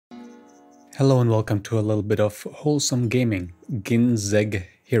Hello and welcome to a little bit of wholesome gaming, Ginseng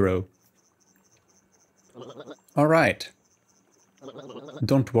Hero. Alright,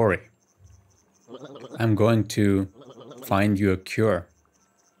 don't worry, I'm going to find you a cure.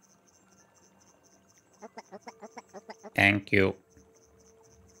 Thank you.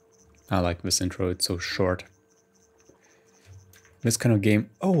 I like this intro, it's so short. This kind of game...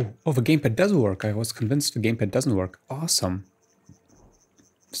 Oh, the gamepad does work. I was convinced the gamepad doesn't work. Awesome.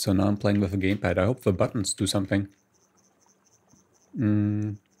 So now I'm playing with a gamepad. I hope the buttons do something.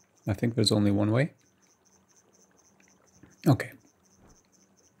 I think there's only one way. Okay.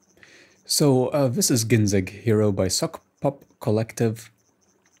 So this is Ginseng Hero by Sock Pop Collective.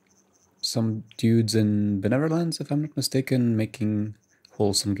 Some dudes in the Netherlands, if I'm not mistaken, making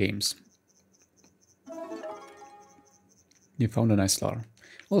wholesome games. You found a nice flower.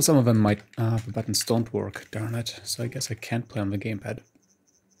 Well, some of them might... the buttons don't work, darn it. So I guess I can't play on the gamepad.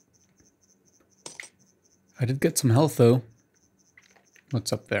 I did get some health, though.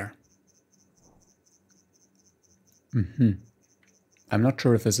 What's up there? I'm not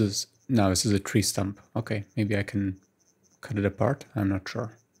sure if this is... No, this is a tree stump. Okay, maybe I can cut it apart. I'm not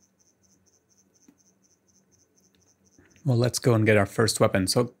sure. Well, let's go and get our first weapon.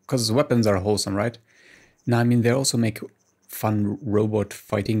 So, because weapons are wholesome, right? Now, I mean, they also make fun robot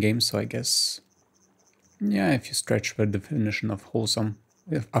fighting games, so I guess... Yeah, if you stretch the definition of wholesome.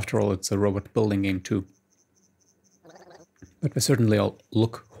 After all, it's a robot building game, too. But they certainly all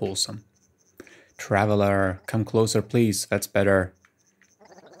look wholesome. Traveler, come closer, please. That's better.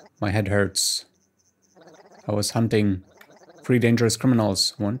 My head hurts. I was hunting 3 dangerous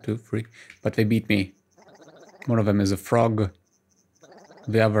criminals. 1, 2, 3. But they beat me. One of them is a frog.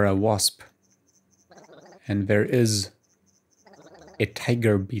 The other a wasp. And there is a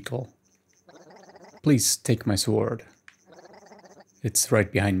tiger beetle. Please take my sword. It's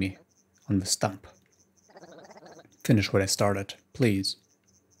right behind me on the stump. Finish what I started, please.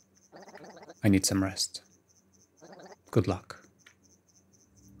 I need some rest. Good luck.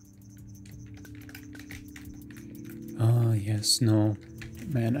 Ah, yes, no.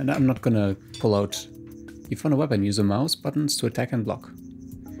 Man, and I'm not gonna pull out... You found a weapon, use the mouse buttons to attack and block.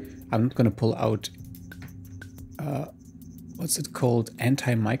 I'm not gonna pull out... what's it called?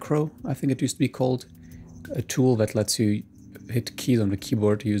 Anti-micro, I think it used to be called. A tool that lets you hit keys on the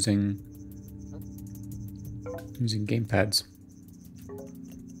keyboard using gamepads.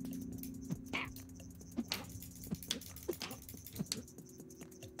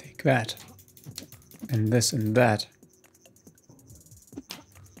 Take that. And this and that.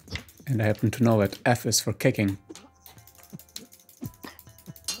 And I happen to know that F is for kicking.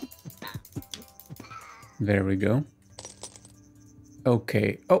 There we go.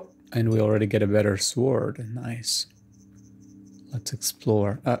 Okay. Oh, and we already get a better sword. Nice. Let's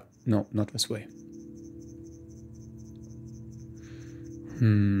explore. No, not this way.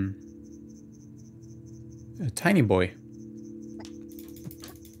 A tiny boy.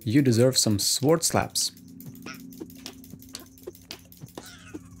 You deserve some sword slaps.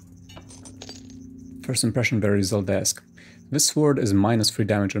 First impression, very Zelda-esque. This sword is -3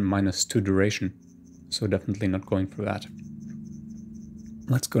 damage and -2 duration. So definitely not going for that.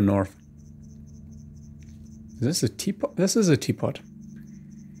 Let's go north. Is this a teapot? This is a teapot.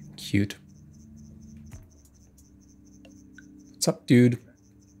 Cute. What's up, dude?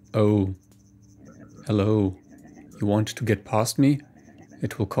 Oh. Hello. You want to get past me?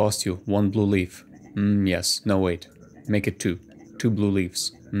 It will cost you 1 blue leaf. Yes. No, wait. Make it 2. 2 blue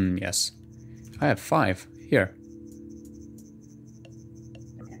leaves. Yes. I have 5. Here.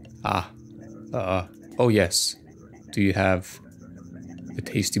 Oh yes. Do you have the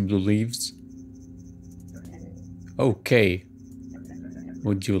tasty blue leaves? Okay.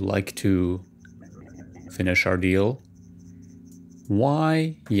 Would you like to finish our deal?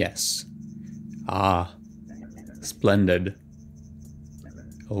 Why, yes. Splendid.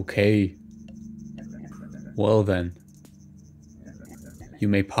 Okay. Well then. You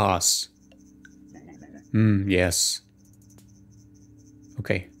may pass. Yes.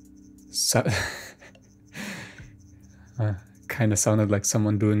 Okay. So kind of sounded like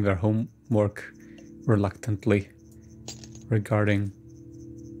someone doing their homework reluctantly regarding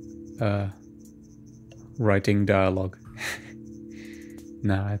writing dialogue.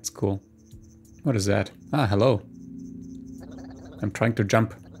 Nah, it's cool. What is that? Hello. I'm trying to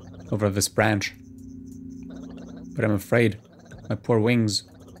jump over this branch, but I'm afraid my poor wings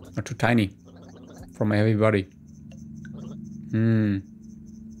are too tiny for my heavy body. Would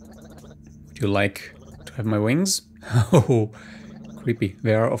you like to have my wings? Oh, creepy.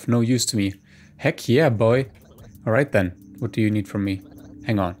 They are of no use to me. Heck yeah, boy. Alright then. What do you need from me?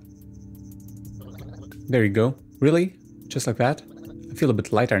 Hang on. There you go. Really? Just like that? I feel a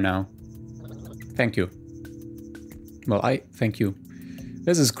bit lighter now. Thank you. Well, thank you.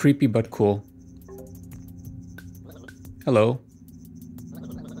 This is creepy but cool. Hello.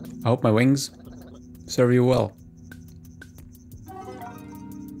 I hope my wings serve you well.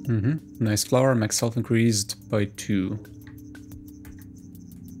 Nice flower, max health increased by 2.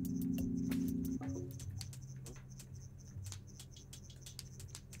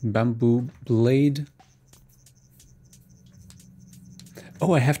 Bamboo blade.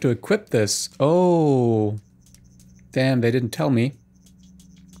 Oh, I have to equip this. Oh. Damn, they didn't tell me.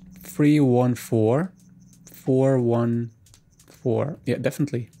 314 414. Yeah,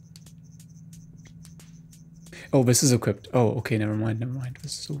 definitely. Oh, this is equipped. Oh, okay, never mind, never mind.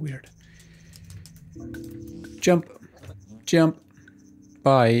 This is so weird. Jump. Jump.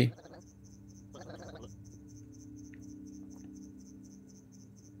 Bye.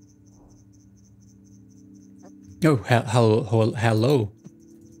 Oh, hello.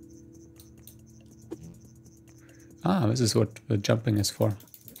 Ah, this is what the jumping is for.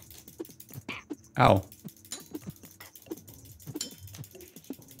 Ow.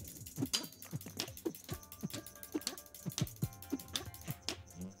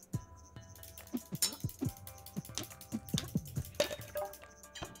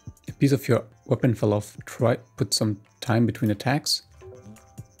 A piece of your weapon fell off. Put some time between attacks.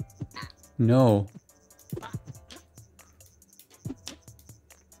 No.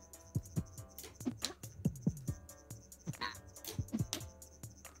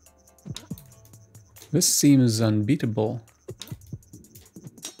 This seems unbeatable.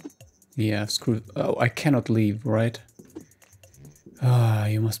 Yeah, screw. Oh, I cannot leave, right? Ah,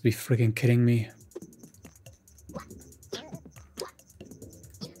 you must be freaking kidding me.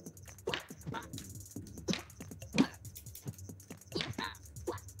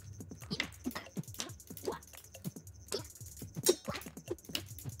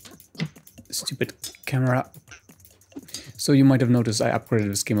 Stupid camera. So you might have noticed I upgraded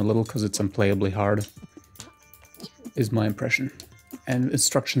this game a little because it's unplayably hard. Is my impression. And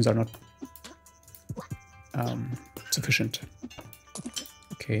instructions are not sufficient.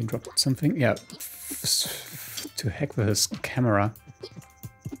 Okay, dropped something. Yeah, to heck with this camera.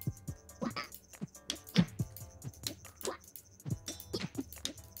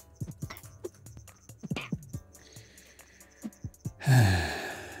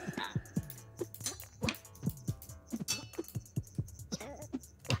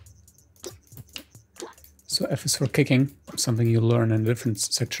 So F is for kicking, something you learn in a different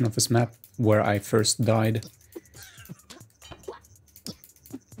section of this map where I first died.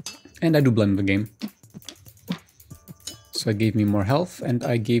 And I do blame the game. So it gave me more health and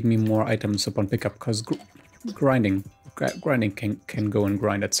I gave me more items upon pickup because grinding can go and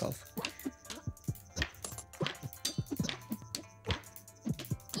grind itself.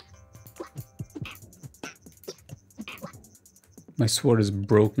 My sword is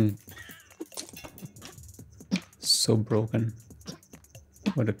broken. So broken.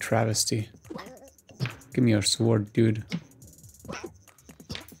 What a travesty. Give me your sword, dude.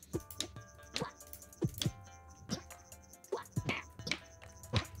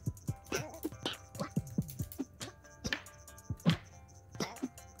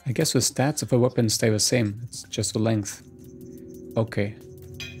 I guess the stats of a weapon stay the same. It's just the length. Okay.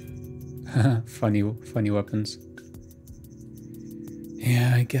 funny weapons.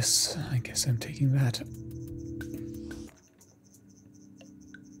 Yeah, I guess I'm taking that.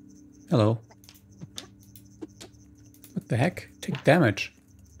 Hello. What the heck? Take damage.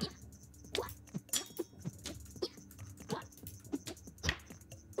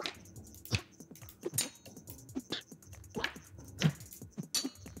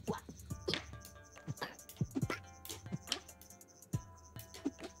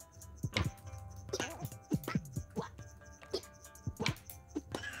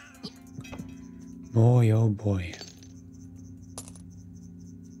 Boy, oh boy.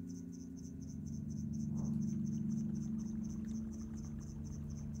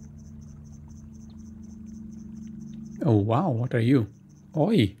 Oh wow, what are you?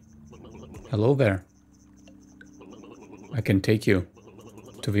 Oi! Hello there. I can take you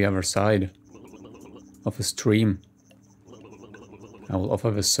to the other side of the stream. I will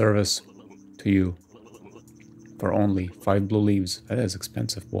offer this service to you for only 5 blue leaves. That is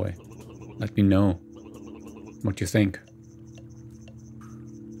expensive, boy. Let me know what you think.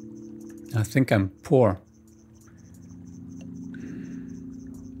 I think I'm poor.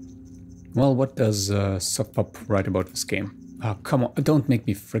 Well, what does Sockpop write about this game? Oh, come on, don't make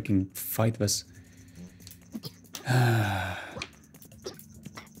me freaking fight this.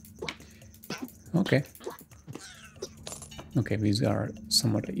 Okay, Okay, these are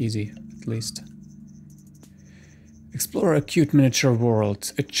somewhat easy, at least. Explore a cute miniature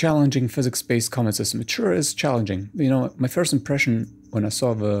world. A challenging physics-based combat system. It sure is challenging. You know, my first impression when I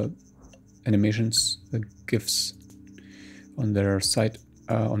saw the animations, the GIFs on their site,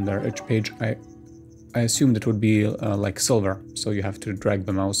 on their edge page, I assumed it would be like Silver, so you have to drag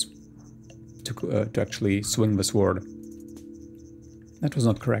the mouse to actually swing the sword. That was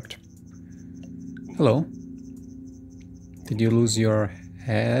not correct. Hello. Did you lose your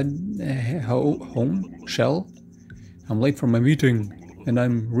head? Home? Shell? I'm late for my meeting, and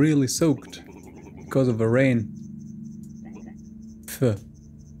I'm really soaked because of the rain. Pfft.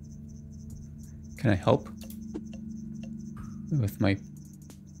 Can I help? With my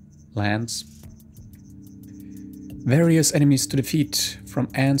lance? Various enemies to defeat, from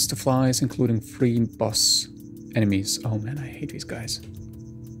ants to flies, including 3 boss enemies. Oh man, I hate these guys.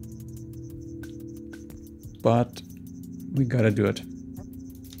 But we gotta do it.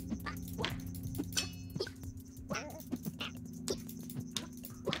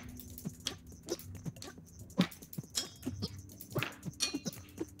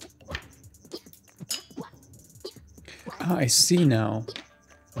 Ah, I see now.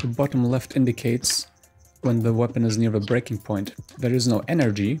 The bottom left indicates when the weapon is near the breaking point. There is no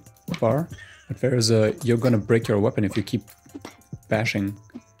energy bar, but there is a you're gonna break your weapon if you keep bashing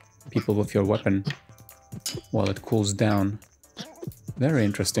people with your weapon while it cools down. Very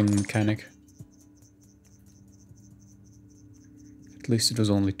interesting mechanic. At least it was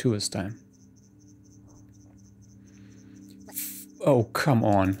only 2 this time. Oh, come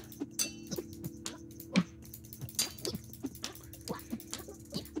on.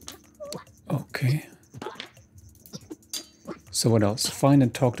 Okay. So what else? Find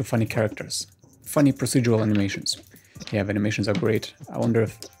and talk to funny characters. Funny procedural animations. Yeah, the animations are great. I wonder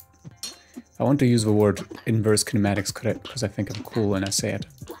if... I want to use the word inverse kinematics because I think I'm cool when I say it.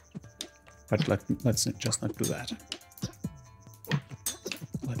 But let's just not do that.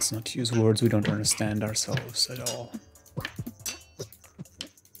 Let's not use words we don't understand ourselves at all.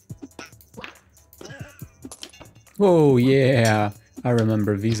 Whoa, yeah! I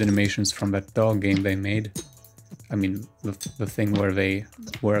remember these animations from that dog game they made. I mean, the thing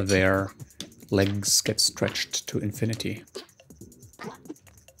where their legs get stretched to infinity.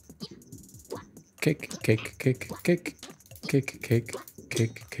 Kick, kick, kick, kick, kick, kick,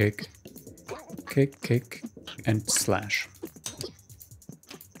 kick, kick, kick, kick, and slash.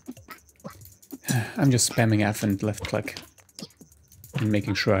 I'm just spamming F and left click. And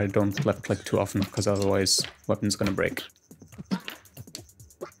making sure I don't left click too often, because otherwise weapon's gonna break.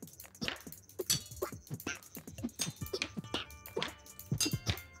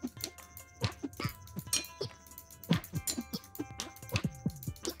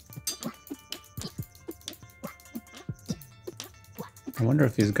 I wonder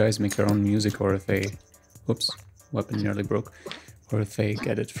if these guys make their own music or if they... Whoops, weapon nearly broke. Or if they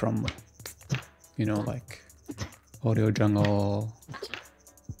get it from, you know, like Audio Jungle,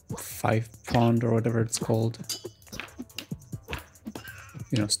 5Pond or whatever it's called.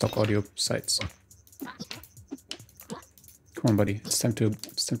 You know, stock audio sites. Come on, buddy. It's time to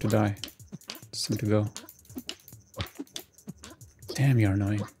die. It's time to go. Damn, you're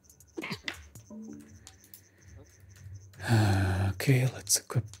annoying. Okay, let's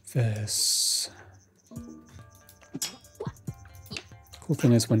equip this. Cool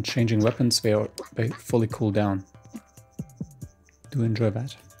thing is when changing weapons, they fully cool down. Do enjoy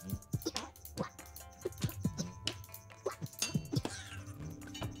that.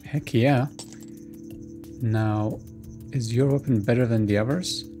 Heck yeah. Now, is your weapon better than the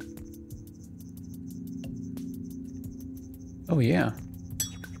others? Oh yeah.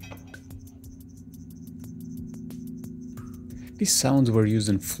 These sounds were used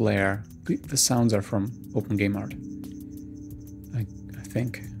in Flare. The sounds are from Open Game Art. I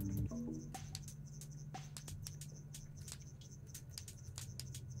think.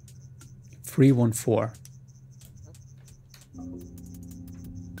 $314.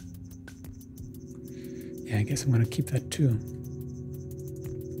 Yeah, I guess I'm gonna keep that too.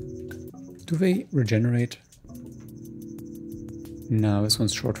 Do they regenerate? No, this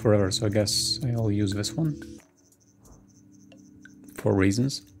one's short forever, so I guess I'll use this one. For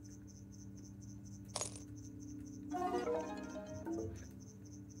reasons.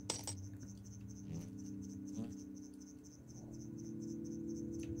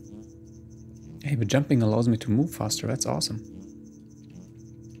 Hey, but jumping allows me to move faster, that's awesome.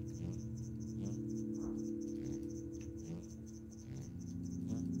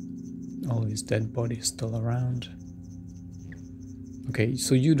 All these dead bodies still around. Okay,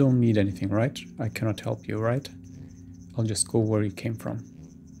 so you don't need anything, right? I cannot help you, right? I'll just go where you came from.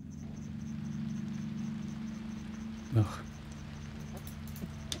 Ugh.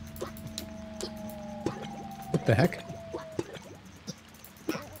 What the heck?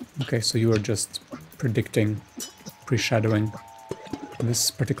 Okay, so you are just predicting, pre-shadowing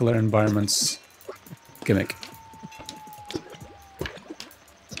this particular environment's gimmick.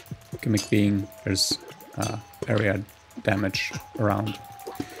 Gimmick being there's area damage around.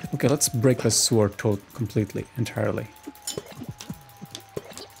 Okay, let's break the sewer completely, entirely.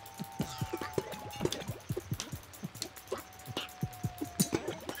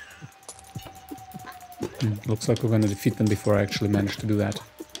 Looks like we're going to defeat them before I actually manage to do that.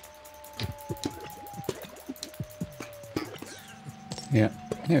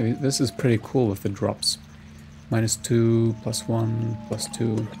 Yeah, this is pretty cool with the drops. -2, +1,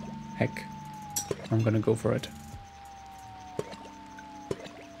 +2. Heck, I'm gonna go for it.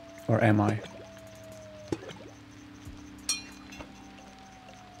 Or am I?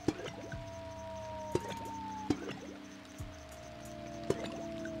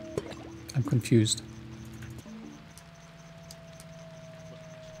 I'm confused.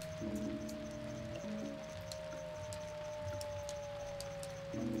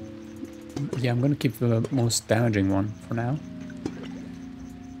 Yeah, I'm gonna keep the most damaging one for now.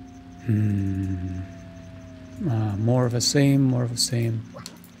 More of the same, more of the same.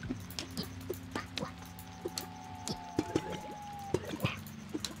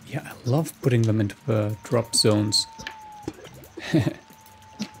 Yeah, I love putting them into the drop zones.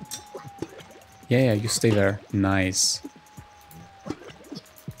 Yeah, you stay there. Nice.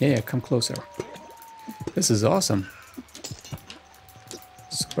 Yeah, come closer. This is awesome.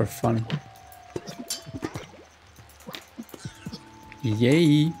 Super fun.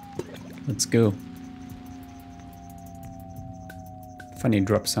 Yay! Let's go. Funny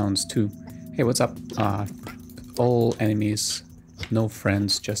drop sounds too. Hey, what's up? All enemies, no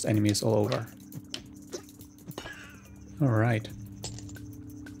friends, just enemies all over. Alright.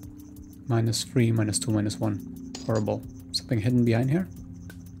 -3, -2, -1. Horrible. Something hidden behind here?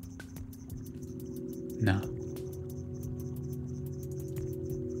 No.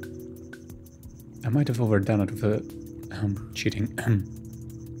 I might have overdone it with the cheating.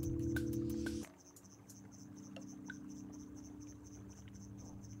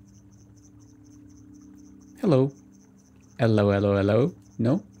 Hello. Hello, hello, hello.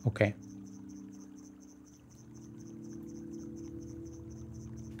 No? Okay.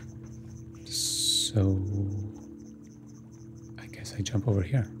 So I guess I jump over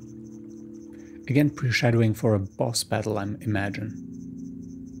here. Again, pre-shadowing for a boss battle, I imagine.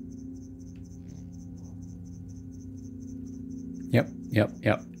 Yep.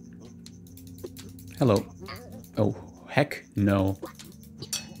 Hello. Oh, heck no.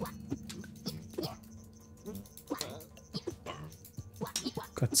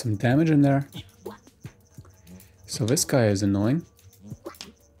 Got some damage in there. So this guy is annoying.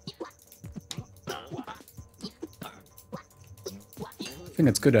 I think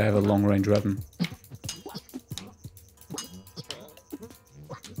it's good I have a long-range weapon.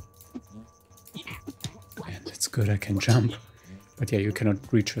 And it's good I can jump. But yeah, you cannot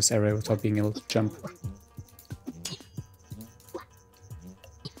reach this area without being able to jump.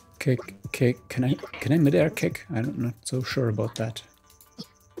 Kick. Can I mid-air kick? I'm not so sure about that.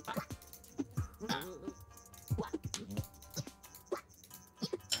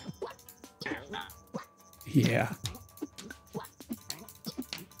 Yeah.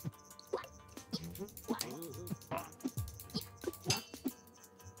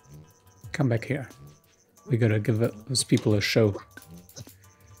 Come back here. We gotta give those people a show.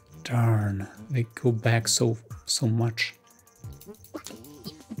 Darn, they go back so much.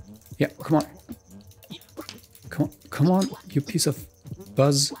 Yeah, come on. Come on, you piece of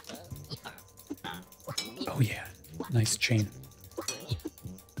buzz. Oh yeah, nice chain.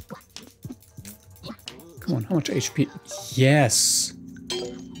 Come on, how much HP? Yes!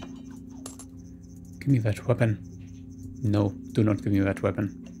 Give me that weapon. No, do not give me that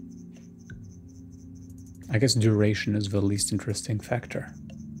weapon. I guess duration is the least interesting factor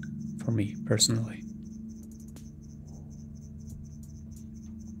for me, personally.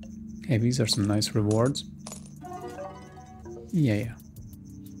 Hey, these are some nice rewards. Yeah.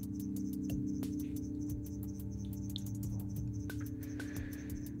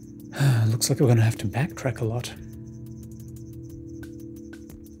 Looks like we're gonna have to backtrack a lot.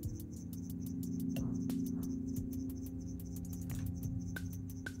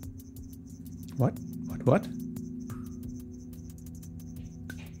 What?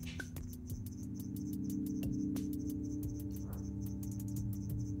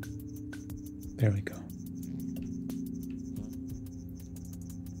 There we go.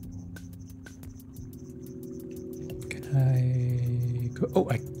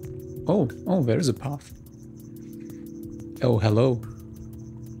 Oh, there's a path. Oh, hello.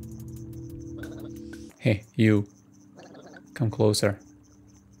 Hey, you. Come closer.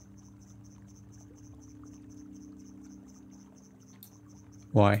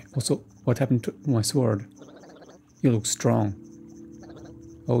 Why? Also, what happened to my sword? You look strong.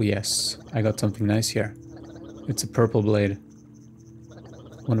 Oh yes, I got something nice here. It's a purple blade.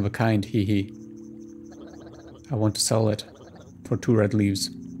 One of a kind, hee hee. I want to sell it for 2 red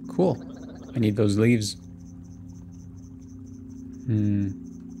leaves. Cool. I need those leaves.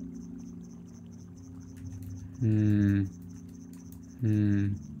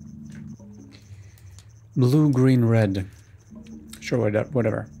 Blue, green, red. Sure,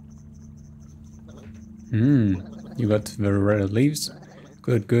 whatever. You got the red leaves?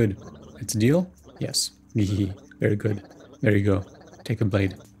 Good, good. It's a deal? Yes. Hee. Very good. There you go. Take a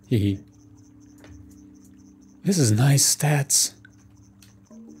blade. Hee. This is nice stats.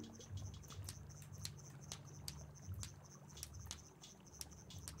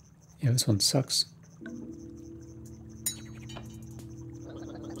 Yeah, this one sucks.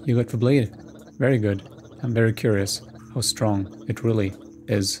 You got the blade. Very good. I'm very curious how strong it really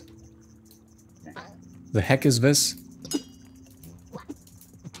is. The heck is this?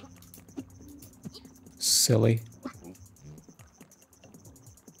 Silly.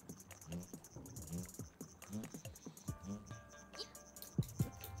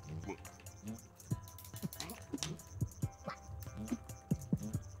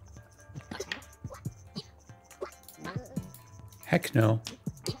 Heck no.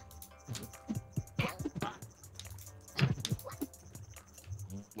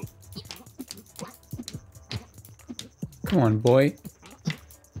 Come on, boy.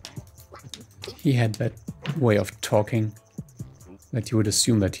 He had that way of talking that you would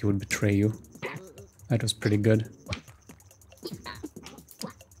assume that he would betray you. That was pretty good.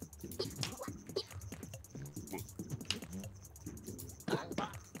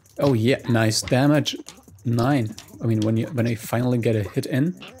 Oh yeah, nice damage. 9. I mean, when I finally get a hit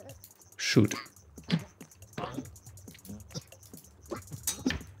in, shoot.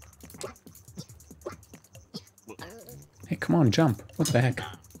 Hey, come on, jump. What the heck?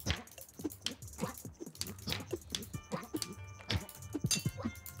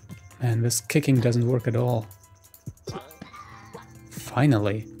 Man, this kicking doesn't work at all.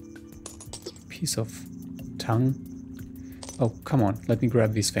 Finally. Piece of tongue. Oh, come on. Let me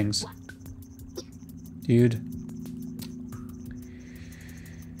grab these things. Dude.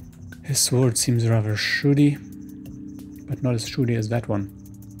 His sword seems rather shooty, but not as shooty as that one.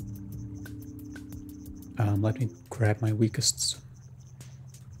 Let me grab my weakest.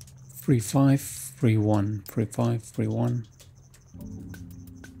 3-5, 3-1, 3-5, 3-1.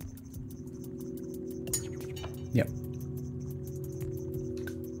 Yep.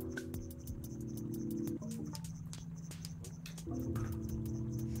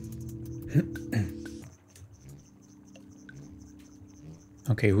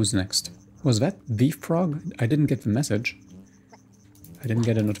 Okay, who's next? Was that the frog? I didn't get the message. I didn't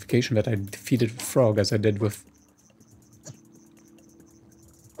get a notification that I defeated the frog as I did with...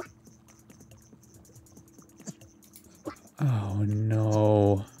 Oh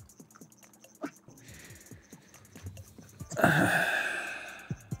no.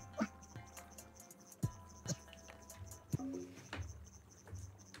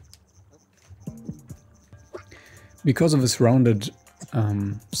 Because of this rounded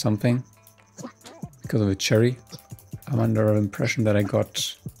something, because of the cherry, I'm under the impression that I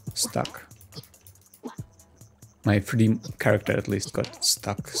got stuck. My 3D character at least got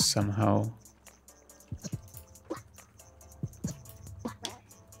stuck somehow.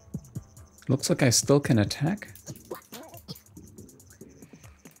 Looks like I still can attack.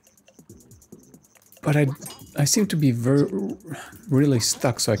 But I seem to be really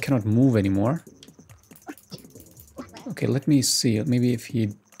stuck, so I cannot move anymore. Okay, let me see. Maybe if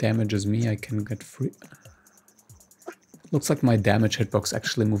he damages me, I can get free. Looks like my damage hitbox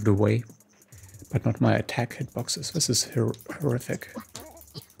actually moved away, but not my attack hitboxes. This is horrific.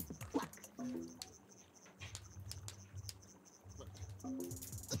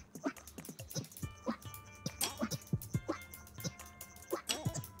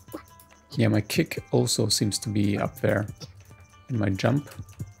 Yeah, my kick also seems to be up there in my jump.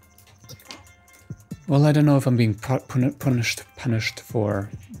 Well, I don't know if I'm being punished for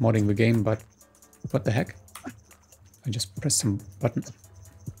modding the game, but what the heck? I just pressed some button.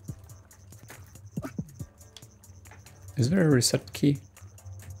 Is there a reset key?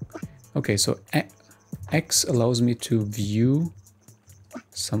 Okay, so X allows me to view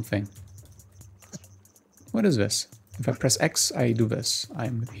something. What is this? If I press X, I do this.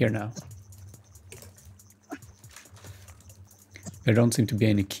 I'm here now. There don't seem to be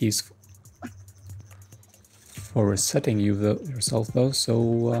any keys for resetting yourself though,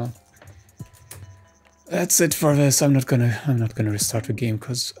 so that's it for this. I'm not gonna restart the game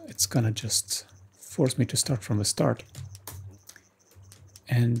because it's gonna just force me to start from the start.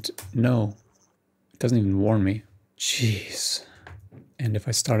 And no, it doesn't even warn me. Jeez. And if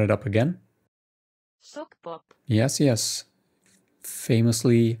I start it up again? Yes.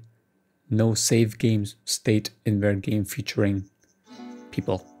 Famously, no save game state in their game featuring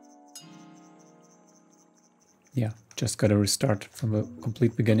people. Yeah, just gotta restart from the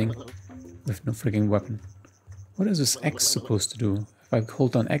complete beginning with no freaking weapon. What is this X supposed to do? If I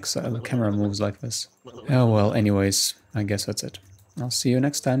hold on X, the camera moves like this. Oh well, anyways, I guess that's it. I'll see you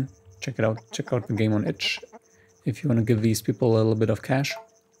next time. Check it out. Check out the game on itch if you want to give these people a little bit of cash.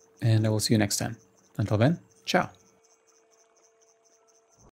 And I will see you next time. Until then, ciao.